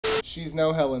She's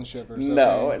no Helen Shivers. Okay?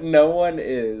 No, no one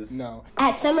is. No.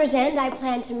 At summer's end, I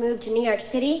plan to move to New York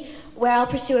City, where I'll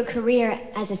pursue a career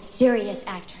as a serious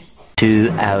actress.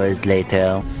 2 hours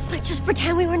later. But just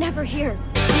pretend we were never here.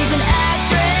 She's an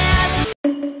actress.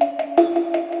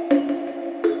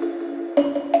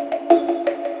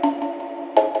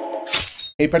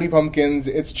 Hey Petty Pumpkins,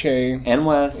 it's Chey. And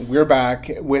Wes. We're back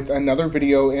with another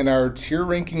video in our tier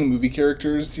ranking movie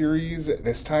characters series.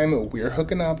 This time we're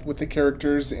hooking up with the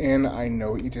characters in I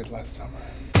Know What You Did Last Summer.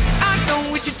 I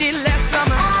know what you did last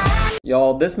summer.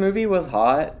 Y'all, this movie was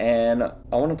hot, and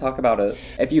I want to talk about it.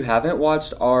 If you haven't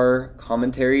watched our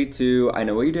commentary to I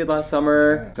Know What You Did Last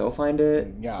Summer, go find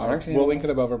it on our channel. We'll link it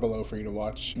above or below for you to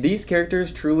watch. These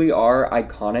characters truly are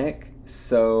iconic,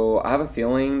 so I have a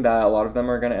feeling that a lot of them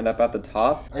are going to end up at the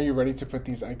top. Are you ready to put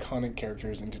these iconic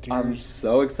characters into tiers? I'm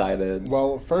so excited.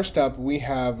 Well, first up, we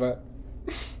have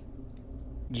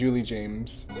Julie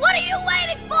James. What are you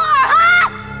waiting for, huh?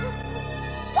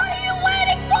 What are you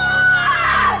waiting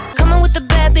for? Coming with the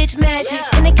bad bitch magic,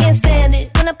 and they can't stand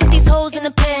it. When I put these hoes in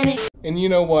a panic. And you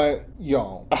know what,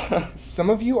 y'all? Some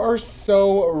of you are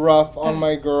so rough on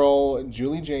my girl,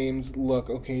 Julie James. Look,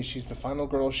 okay, she's the final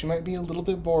girl. She might be a little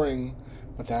bit boring,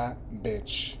 but that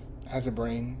bitch has a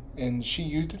brain. And she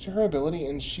used it to her ability,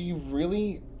 and she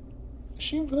really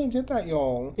did that,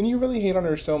 y'all. And you really hate on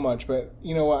her so much, but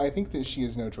you know what? I think that she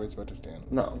has no choice but to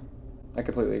stand. No, I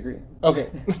completely agree. Okay.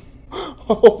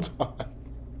 Hold on.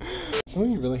 Some of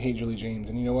you really hate Julie James,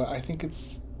 and you know what? I think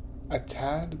it's a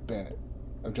tad bit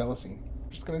of jealousy. I'm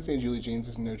just gonna say Julie James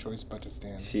has no choice but to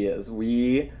stand. She is.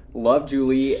 We love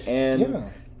Julie,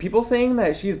 and people saying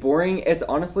that she's boring, it's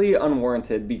honestly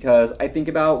unwarranted, because I think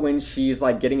about when she's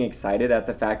like getting excited at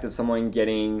the fact of someone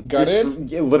getting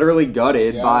literally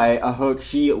gutted by a hook.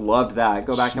 She loved that.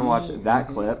 Go back and watch that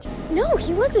clip. No,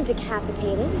 he wasn't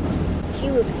decapitated. He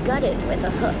was gutted with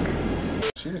a hook.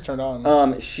 She was turned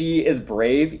on. She is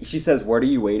brave. She says, "What are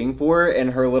you waiting for?" in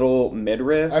her little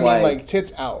midriff. I mean, like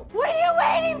tits out. What are you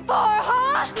waiting for,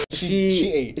 huh?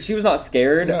 She ate. She was not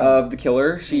scared of the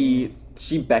killer. She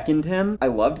beckoned him. I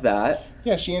loved that.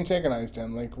 Yeah, she antagonized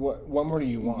him. Like, what more do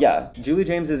you want? Yeah, Julie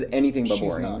James is anything but She's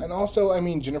boring. not. And also, I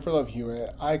mean, Jennifer Love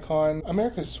Hewitt, icon,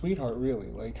 America's sweetheart,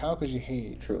 really. Like, how could you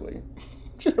hate? Truly.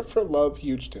 Jennifer Love,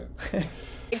 huge tits.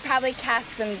 They probably cast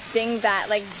some dingbat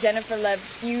like Jennifer Love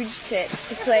huge tits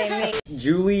to play me.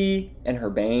 Julie and her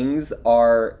bangs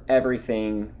are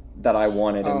everything that I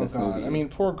wanted in this movie. I mean,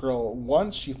 poor girl.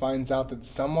 Once she finds out that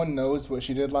someone knows what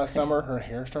she did last summer, her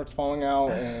hair starts falling out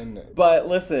and... But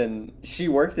listen, she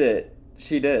worked it.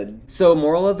 She did. So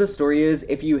moral of the story is,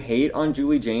 if you hate on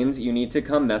Julie James, you need to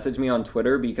come message me on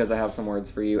Twitter, because I have some words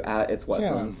for you at It's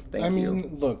Wessons. Thank you. I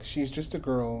mean, look, she's just a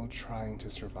girl trying to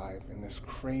survive in this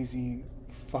crazy,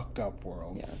 fucked up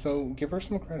world. Yeah. So give her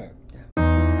some credit. Yeah.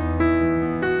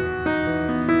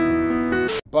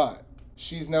 But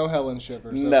she's no Helen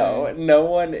Shivers. Okay? No, no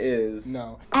one is.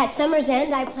 No. At summer's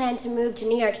end, I plan to move to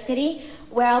New York City,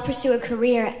 where I'll pursue a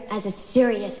career as a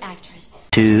serious actress.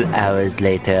 2 hours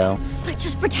later. But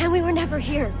just pretend we were never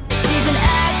here. She's an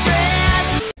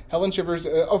actress. Helen Shivers,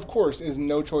 of course, is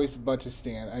no choice but to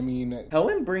stand. I mean...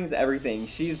 Helen brings everything.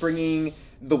 She's bringing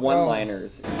the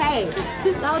one-liners. Hey,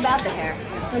 it's all about the hair.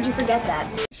 Don't you forget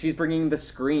that. She's bringing the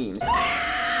screams.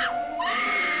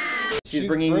 She's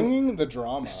bringing the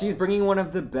drama. She's bringing one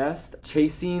of the best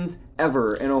chase scenes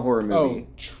ever in a horror movie.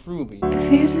 Oh, truly. If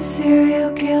he's a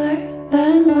serial killer,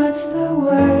 then what's the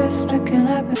worst that can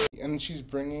happen? And she's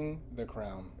bringing the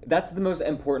crown. That's the most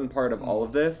important part of all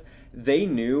of this. They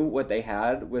knew what they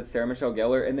had with Sarah Michelle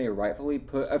Gellar, and they rightfully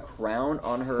put a crown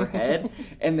on her head,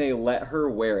 and they let her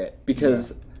wear it,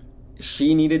 because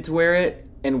she needed to wear it,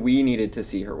 and we needed to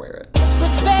see her wear it.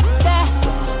 Respect that.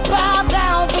 Bow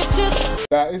down, bitches.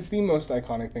 That is the most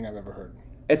iconic thing I've ever heard.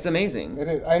 It's amazing. It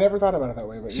is. I never thought about it that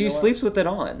way, but she sleeps with it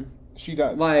on. She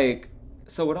does. Like,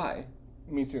 so would I.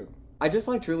 Me too. I just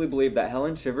truly believe that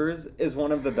Helen Shivers is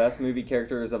one of the best movie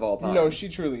characters of all time. No, she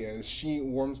truly is. She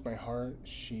warms my heart.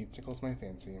 She tickles my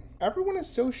fancy. Everyone is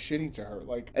so shitty to her.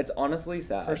 Like, it's honestly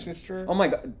sad. Her sister. Oh my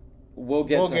god, we'll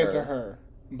get to her.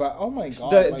 But oh my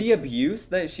god, the abuse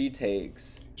that she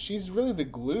takes. She's really the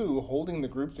glue holding the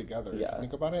group together. Yeah, if you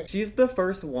think about it. She's the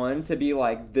first one to be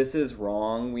like, "This is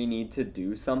wrong. We need to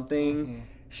do something." Mm-hmm.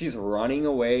 She's running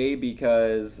away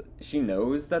because she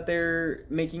knows that they're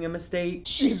making a mistake.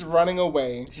 She's running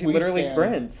away. She literally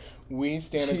sprints. We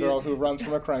stand a girl who runs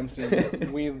from a crime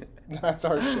scene. That's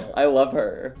our shit. I love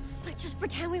her. But just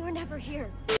pretend we were never here.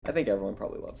 I think everyone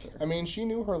probably loves her. I mean, she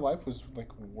knew her life was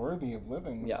worthy of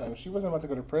living. Yeah. So she wasn't about to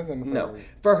go to prison.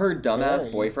 For her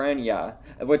dumbass boyfriend. Yeah,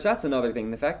 which that's another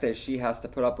thing. The fact that she has to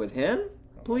put up with him.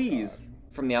 Please.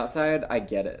 From the outside, I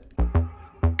get it.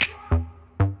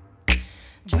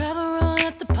 Drive around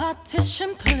at the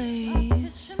partition,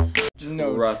 please.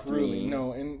 No, Trust truly. me.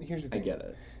 No, and here's the thing. I get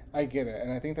it. I get it,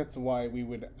 and I think that's why we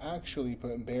would actually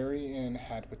put Barry in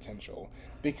had potential.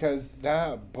 Because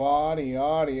that body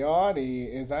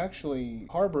is actually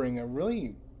harboring a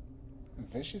really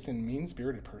vicious and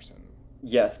mean-spirited person.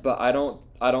 Yes, but I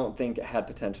don't think had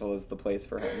potential is the place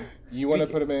for him. You want to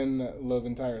put him in Loathe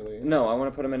Entirely? No, I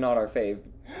want to put him in Not Our Fave.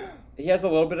 He has a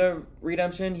little bit of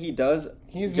redemption. He does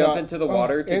jump into the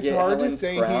water to get Helen's crown. It's hard to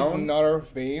say he's not our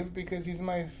fave because he's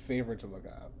my favorite to look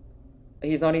at.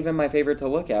 He's not even my favorite to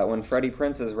look at when Freddie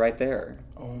Prinze is right there.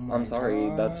 Oh my I'm sorry,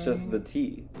 God. that's just the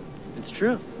tea. It's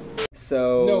true.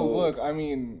 So... No, look, I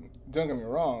mean, don't get me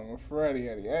wrong, Freddie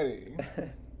Eddie.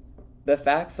 The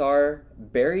facts are,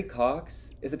 Barry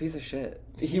Cox is a piece of shit.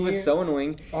 He was so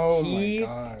annoying. Oh my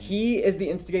God. He is the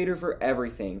instigator for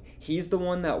everything. He's the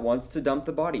one that wants to dump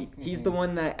the body. He's the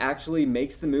one that actually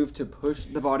makes the move to push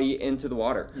the body into the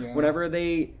water. Yeah. Whenever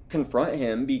they confront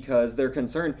him because they're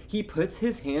concerned, he puts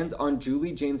his hands on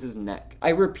Julie James's neck. I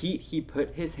repeat, he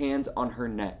put his hands on her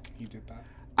neck. He did that.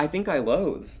 I think I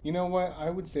loathe. You know what?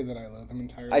 I would say that I loathe him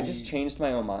entirely. I just changed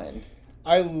my own mind.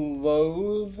 I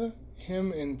loathe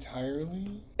him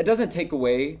entirely. It doesn't take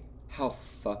away how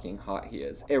fucking hot he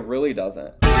is. It really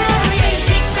doesn't.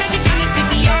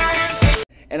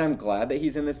 And I'm glad that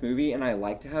he's in this movie, and I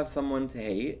like to have someone to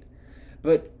hate,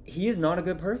 but he is not a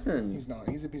good person. He's not.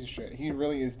 He's a piece of shit. He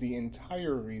really is the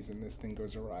entire reason this thing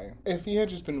goes awry. If he had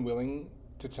just been willing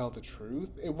to tell the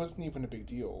truth, it wasn't even a big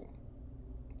deal.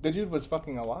 The dude was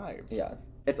fucking alive. Yeah.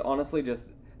 It's honestly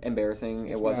just embarrassing.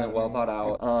 It wasn't well thought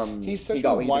out. He's such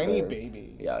a whiny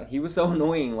baby. Yeah, he was so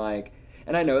annoying, like...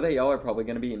 And I know that y'all are probably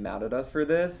going to be mad at us for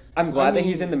this. I'm glad that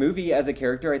he's in the movie as a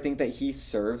character. I think that he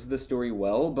serves the story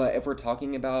well. But if we're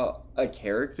talking about a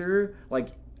character, like,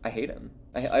 I hate him.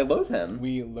 I loathe him.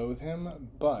 We loathe him,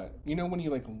 but you know when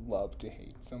you, like, love to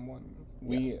hate someone?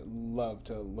 We love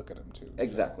to look at him, too.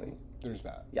 Exactly. So there's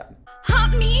that. Yeah.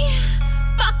 Hump me,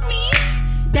 fuck me,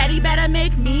 daddy better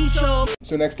make me show.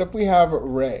 So next up we have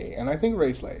Ray, and I think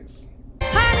Ray slays.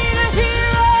 I need a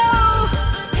hero.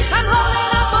 I'm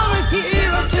rolling up on a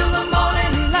hero till the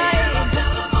morning light.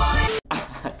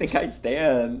 I think I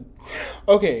stand.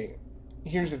 Okay,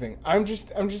 here's the thing. I'm just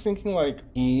thinking, like,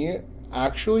 he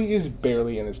actually is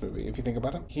barely in this movie, if you think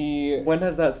about it. When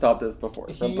has that stopped us before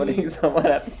from putting someone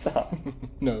at the top?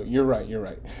 No, you're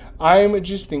right. I'm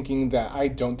just thinking that I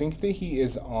don't think that he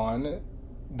is on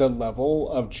the level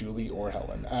of Julie or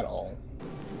Helen at all.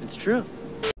 It's true.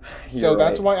 So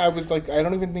that's why I was like, I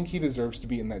don't even think he deserves to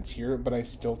be in that tier, but I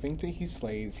still think that he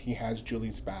slays. He has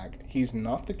Julie's back. He's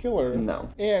not the killer. No.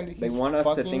 And he's they want us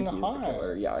to think hot. he's the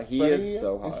killer. Yeah, he Freddie is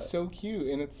so hot. Is so cute,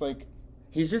 and it's like...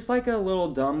 He's just like a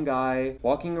little dumb guy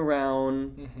walking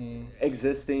around,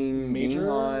 existing, being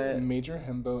hot. Major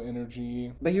himbo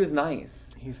energy. But he was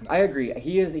nice. He's nice. I agree.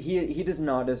 He does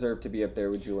not deserve to be up there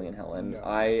with Julie and Helen.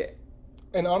 No.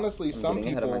 And honestly,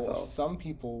 some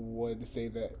people would say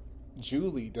that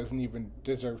Julie doesn't even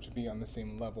deserve to be on the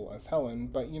same level as Helen,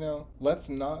 but you know, let's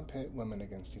not pit women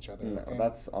against each other. No, okay?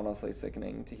 that's honestly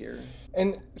sickening to hear.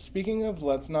 And speaking of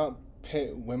let's not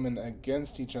pit women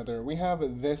against each other, we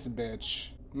have this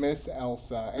bitch, Miss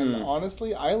Elsa, and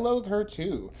honestly, I loathe her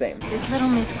too. Same. Is little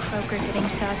Miss Croaker getting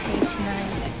sauteed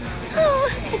tonight? Oh,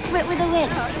 it's Wit with a Wit.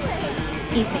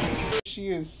 Evening. She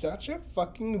is such a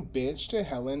fucking bitch to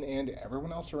Helen and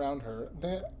everyone else around her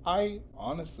that I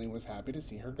honestly was happy to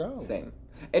see her go. Same.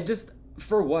 It just,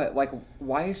 for what? Like,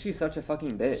 why is she such a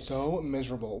fucking bitch? So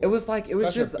miserable.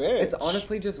 It's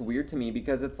honestly just weird to me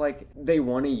because it's like they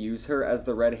want to use her as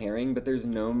the red herring, but there's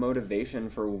no motivation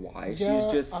for why. She's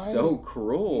just so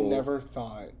cruel. Never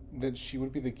thought that she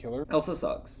would be the killer. Elsa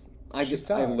sucks. I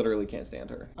literally can't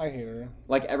stand her. I hate her.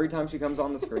 Like, every time she comes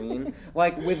on the screen,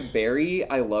 like, with Barry,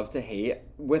 I love to hate.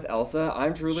 With Elsa,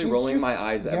 I'm truly rolling my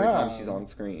eyes every time she's on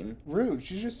screen. Rude.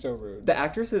 She's just so rude. The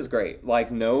actress is great.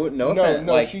 Like, no offense.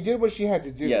 No, like, she did what she had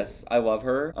to do. Yes, I love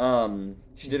her.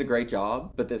 She did a great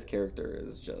job, but this character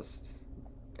is just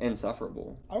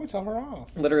insufferable. I would tell her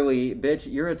off. Literally,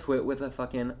 bitch, you're a twit with a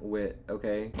fucking wit,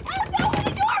 okay? Elsa, open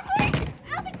the door, please!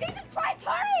 Elsa, Jesus Christ,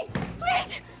 hurry!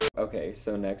 Please! Okay,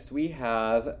 so next we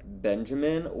have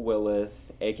Benjamin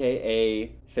Willis,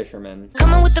 aka Fisherman.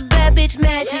 Coming with the bad bitch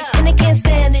magic, and they can't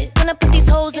stand it. When I put these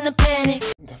hoes in a panic.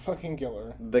 The fucking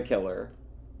killer. The killer.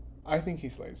 I think he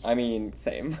slays. I mean,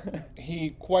 same.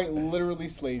 He quite literally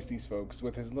slays these folks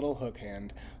with his little hook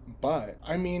hand. But,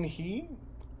 I mean, he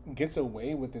gets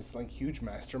away with this like huge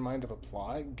mastermind of a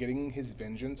plot, getting his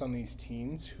vengeance on these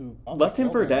teens who left him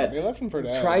for dead. They left him for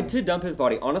dead. Tried to dump his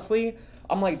body. Honestly,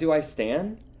 I'm like, do I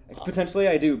stand? Potentially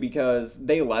I do, because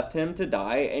they left him to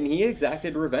die and he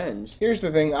exacted revenge. Here's the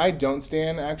thing, I don't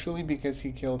stand actually because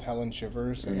he killed Helen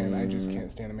Shivers and I just can't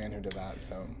stand a man who did that,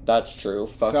 so. That's true.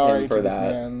 Fuck Sorry him for to this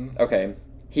that. man. Okay.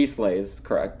 He slays,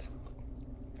 correct.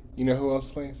 You know who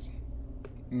else slays?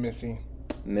 Missy.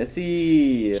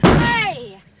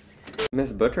 Hey!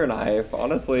 Miss Butcher Knife,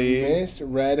 honestly. Miss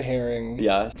Red Herring.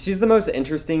 Yeah. She's the most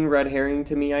interesting red herring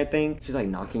to me, I think. She's like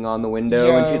knocking on the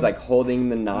window and she's like holding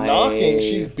the knife. Knocking?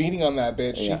 She's beating on that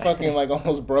bitch. Yeah. She fucking like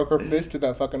almost broke her fist with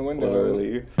that fucking window.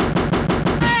 Literally.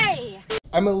 Hey!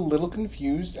 I'm a little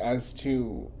confused as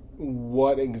to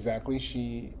what exactly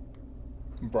she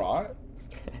brought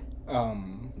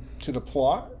to the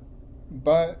plot,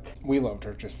 but we loved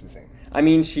her just the same. I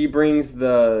mean, she brings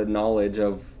the knowledge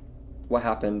of what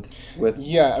happened with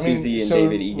Susie and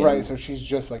David Egan. Right, so she's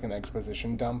just like an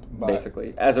exposition dump. But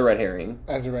basically, as a red herring.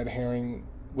 As a red herring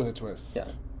with a twist. Yeah.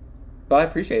 But I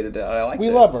appreciated it. I liked it. We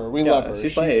love her. We love her.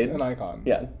 She's an icon.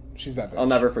 Yeah. She's that bitch. I'll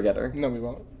never forget her. No, we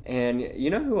won't. And you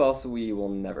know who else we will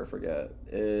never forget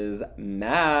is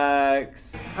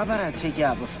Max. How about I take you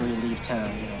out before you leave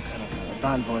town? You know, kind of a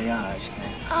bon voyage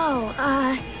thing.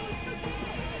 Oh,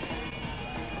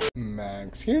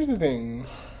 Max. Here's the thing.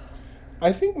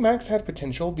 I think Max had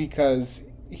potential because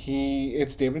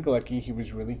it's David Galecki. He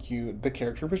was really cute. The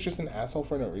character was just an asshole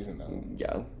for no reason, though.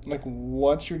 Yeah. Like,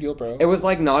 what's your deal, bro? It was,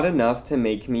 like, not enough to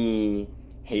make me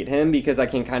hate him because I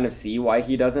can kind of see why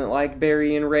he doesn't like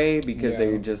Barry and Ray because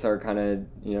they just are kind of,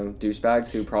 you know,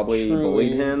 douchebags who probably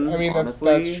bullied him, I mean,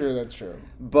 honestly. That's true.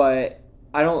 But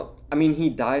he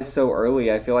dies so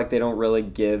early. I feel like they don't really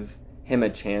give him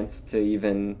a chance to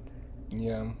even...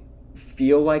 Yeah.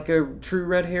 Feel like a true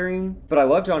red herring, but I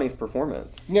love Johnny's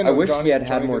performance. Yeah, no, I wish Johnny, he had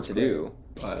Johnny more does to great. do.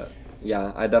 But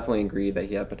yeah, I definitely agree that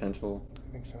he had potential.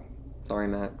 I think so. Sorry,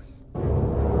 Max.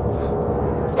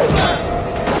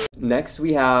 Next,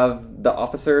 we have the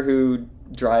officer who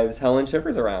drives Helen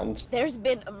Shivers around. There's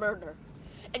been a murder,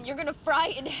 and you're gonna fry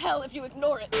in hell if you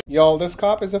ignore it. Y'all, this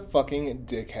cop is a fucking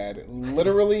dickhead.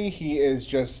 Literally, he is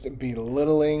just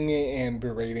belittling and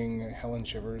berating Helen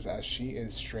Shivers as she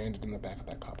is stranded in the back of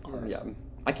that cop car. Yeah.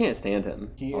 I can't stand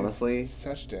him, honestly. Is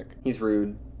such dick. He's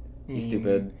rude. He's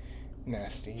stupid.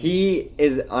 Nasty. He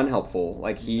is unhelpful.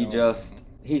 Like, he's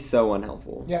so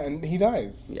unhelpful. Yeah, and he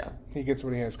dies. Yeah. He gets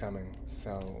what he has coming.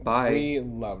 So, Bye. We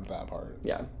loved that part.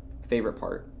 Yeah. Favorite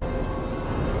part.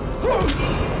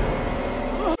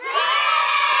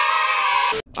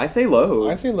 I say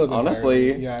loathe. I say loathe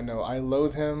honestly. Entirely. Yeah, no, I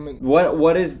loathe him.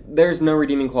 There's no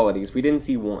redeeming qualities. We didn't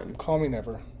see one. Call me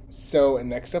never. So,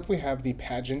 next up we have the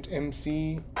pageant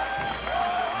MC.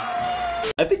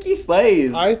 I think he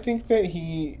slays. I think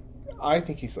he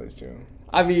slays too.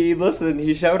 I mean, listen,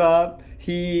 he showed up.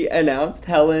 He announced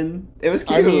Helen. It was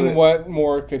cute. I mean, what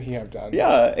more could he have done?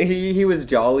 Yeah, he was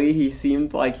jolly. He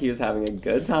seemed like he was having a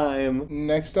good time.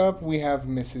 Next up, we have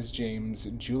Mrs. James,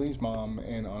 Julie's mom,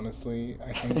 and honestly,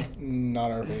 I think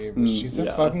not our babe. She's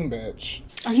a fucking bitch.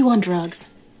 Are you on drugs?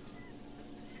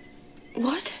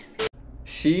 What?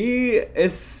 She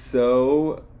is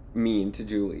so mean to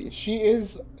Julie. She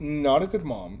is not a good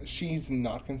mom. She's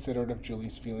not considerate of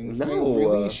Julie's feelings. No. And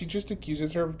really, she just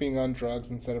accuses her of being on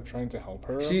drugs instead of trying to help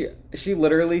her. She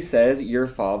literally says, your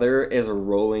father is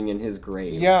rolling in his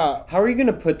grave. Yeah. How are you going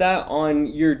to put that on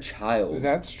your child?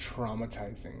 That's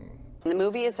traumatizing. The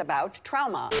movie is about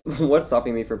trauma. What's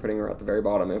stopping me from putting her at the very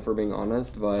bottom, if we're being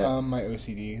honest? But my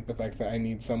OCD. The fact that I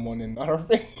need someone in not our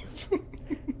faith.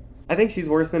 I think she's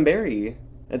worse than Barry.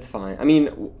 It's fine. I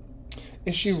mean...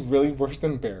 Is she really worse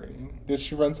than Barry? Did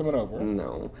she run someone over?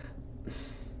 No.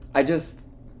 I don't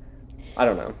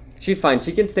know. She's fine.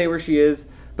 She can stay where she is,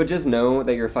 but just know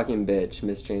that you're a fucking bitch,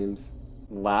 Miss James.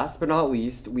 Last but not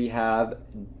least, we have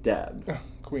Deb.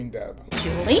 Queen Deb.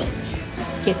 Julie,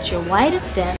 get your white as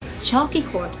death chalky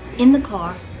corpse in the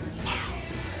car now.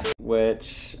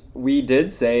 Which we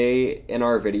did say in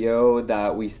our video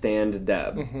that we stand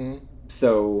Deb. Mm-hmm.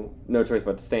 So, no choice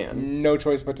but to stand. No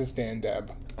choice but to stand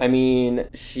Deb. I mean,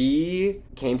 she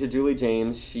came to Julie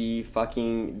James, she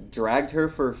fucking dragged her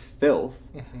for filth,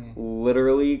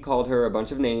 literally called her a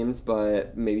bunch of names,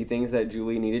 but maybe things that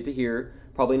Julie needed to hear.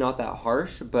 Probably not that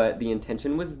harsh, but the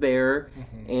intention was there,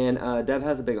 and Deb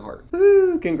has a big heart.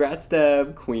 Woo! Congrats,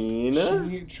 Deb, queen.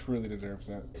 She truly deserves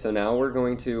it. So now we're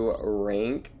going to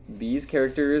rank these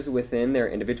characters within their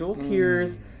individual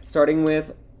tiers, starting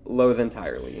with Loathe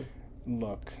Entirely.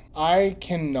 Look, I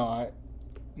cannot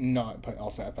not put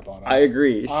Elsa at the bottom. I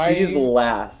agree. She's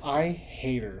last. I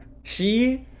hate her.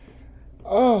 She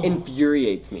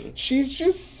infuriates me. She's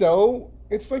just so...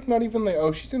 It's like not even like,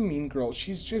 oh, she's a mean girl.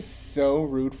 She's just so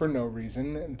rude for no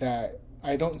reason that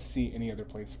I don't see any other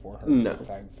place for her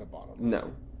besides the bottom.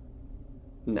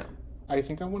 No. I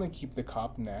think I want to keep the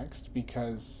cop next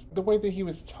because the way that he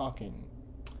was talking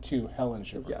to Helen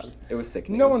Shivers. Yeah, it was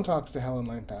sickening. No one talks to Helen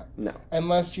like that. No.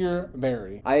 Unless you're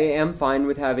Barry. I am fine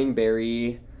with having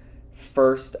Barry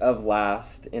first of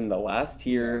last in the last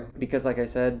tier because, like I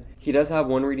said, he does have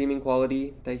one redeeming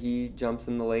quality that he jumps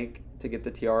in the lake to get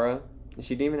the tiara. And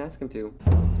she didn't even ask him to.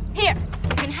 Here,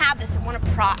 you can have this and won a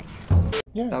prize.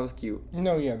 Yeah. That was cute.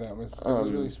 No, yeah, that was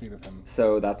really sweet of him.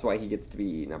 So that's why he gets to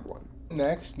be number 1.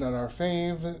 Next, not our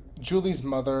fave, Julie's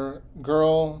mother.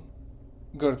 Girl,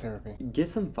 go to therapy. Get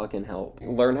some fucking help.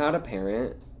 Learn how to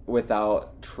parent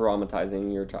without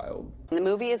traumatizing your child. The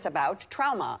movie is about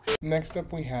trauma. Next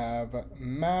up we have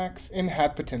Max, and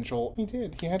had potential. He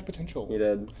did. He had potential. He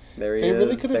did. There he is.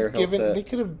 Really could have they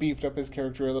could have beefed up his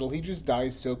character a little. He just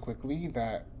dies so quickly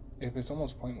that it was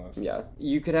almost pointless. Yeah.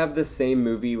 You could have the same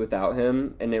movie without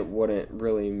him, and it wouldn't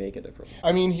really make a difference.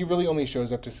 I mean, he really only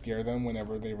shows up to scare them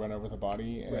whenever they run over the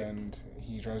body, and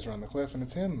he drives around the cliff, and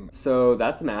it's him. So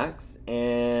that's Max,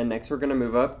 and next we're going to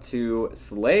move up to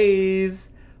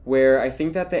Slays, where I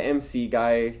think that the MC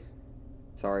guy...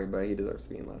 Sorry, but he deserves to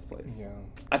be in last place. Yeah.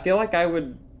 I feel like I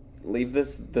would leave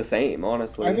this the same,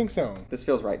 honestly. I think so. This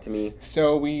feels right to me.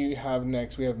 So we have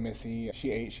Missy. She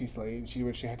ate, she slayed, she did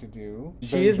what she had to do.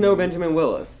 She is no Benjamin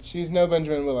Willis. She's no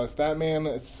Benjamin Willis. That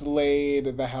man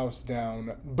slayed the house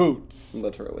down. Boots.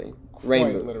 Literally.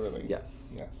 Rain boots. Literally.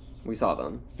 Yes. Yes. We saw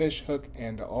them. Fish hook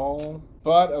and all.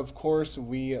 But, of course,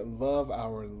 we love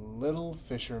our little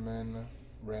fisherman,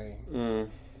 Ray.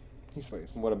 He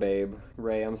slays. What a babe.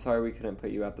 Ray, I'm sorry we couldn't put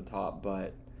you at the top,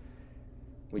 but...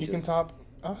 You can top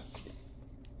us.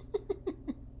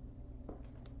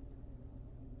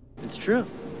 It's true.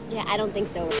 Yeah, I don't think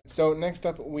so. So next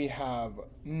up we have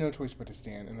no choice but to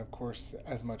stand, and of course,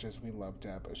 as much as we love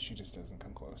Deb, she just doesn't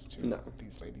come close to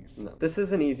these ladies. No. This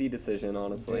is an easy decision,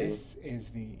 honestly. This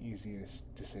is the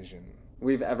easiest decision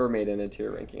we've ever made in a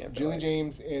tier ranking. Julie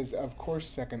James is, of course,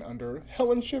 second under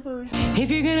Helen Shivers.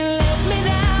 If you're gonna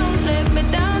let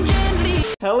me down gently.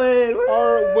 Helen! Woo!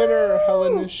 Our winner,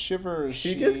 Helen Shivers.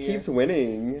 She just keeps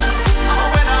winning.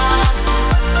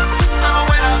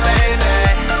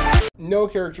 No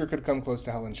character could come close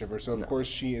to Helen Shivers, so of course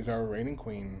she is our reigning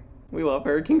queen. We love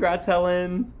her. Congrats,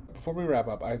 Helen. Before we wrap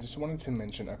up, I just wanted to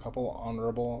mention a couple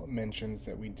honorable mentions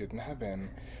that we didn't have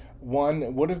in.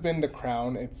 One would have been the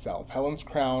crown itself. Helen's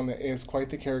crown is quite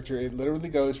the character. It literally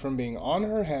goes from being on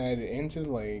her head into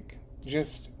the lake.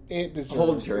 Just, it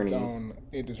deserves its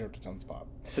own spot.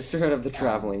 Sisterhood of the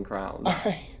Traveling Crown.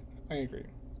 I agree.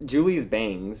 Julie's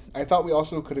bangs. I thought we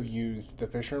also could have used the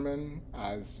fisherman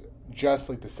as just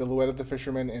like the silhouette of the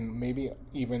fisherman, and maybe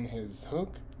even his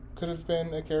hook could have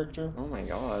been a character. Oh my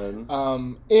god.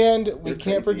 And we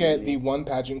can't forget the one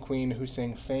pageant queen who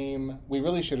sang Fame. We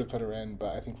really should have put her in,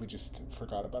 but I think we just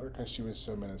forgot about her because she was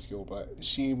so minuscule, but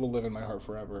she will live in my heart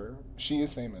forever. She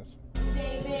is famous.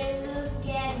 Baby, look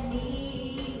at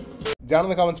me. Down in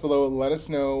the comments below, let us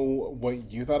know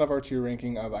what you thought of our tier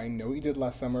ranking of I Know You Did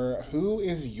Last Summer. Who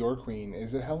is your queen?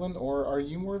 Is it Helen, or are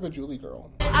you more of a Julie girl?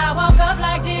 I woke up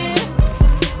like this.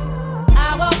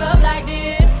 I woke up like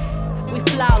this. We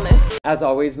flawless. As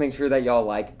always, make sure that y'all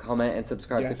like, comment, and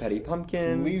subscribe to Petty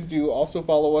Pumpkins. Please do. Also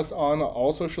follow us on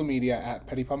all social media at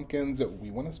Petty Pumpkins. We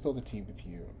want to spill the tea with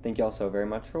you. Thank y'all so very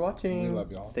much for watching. We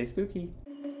love y'all. Stay spooky.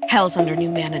 Hell's under new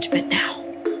management now.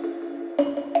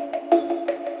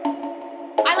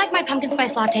 I like my pumpkin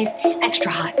spice lattes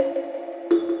extra hot.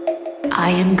 I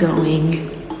am going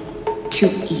to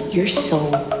eat your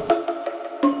soul.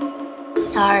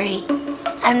 Sorry,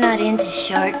 I'm not into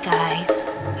short guys.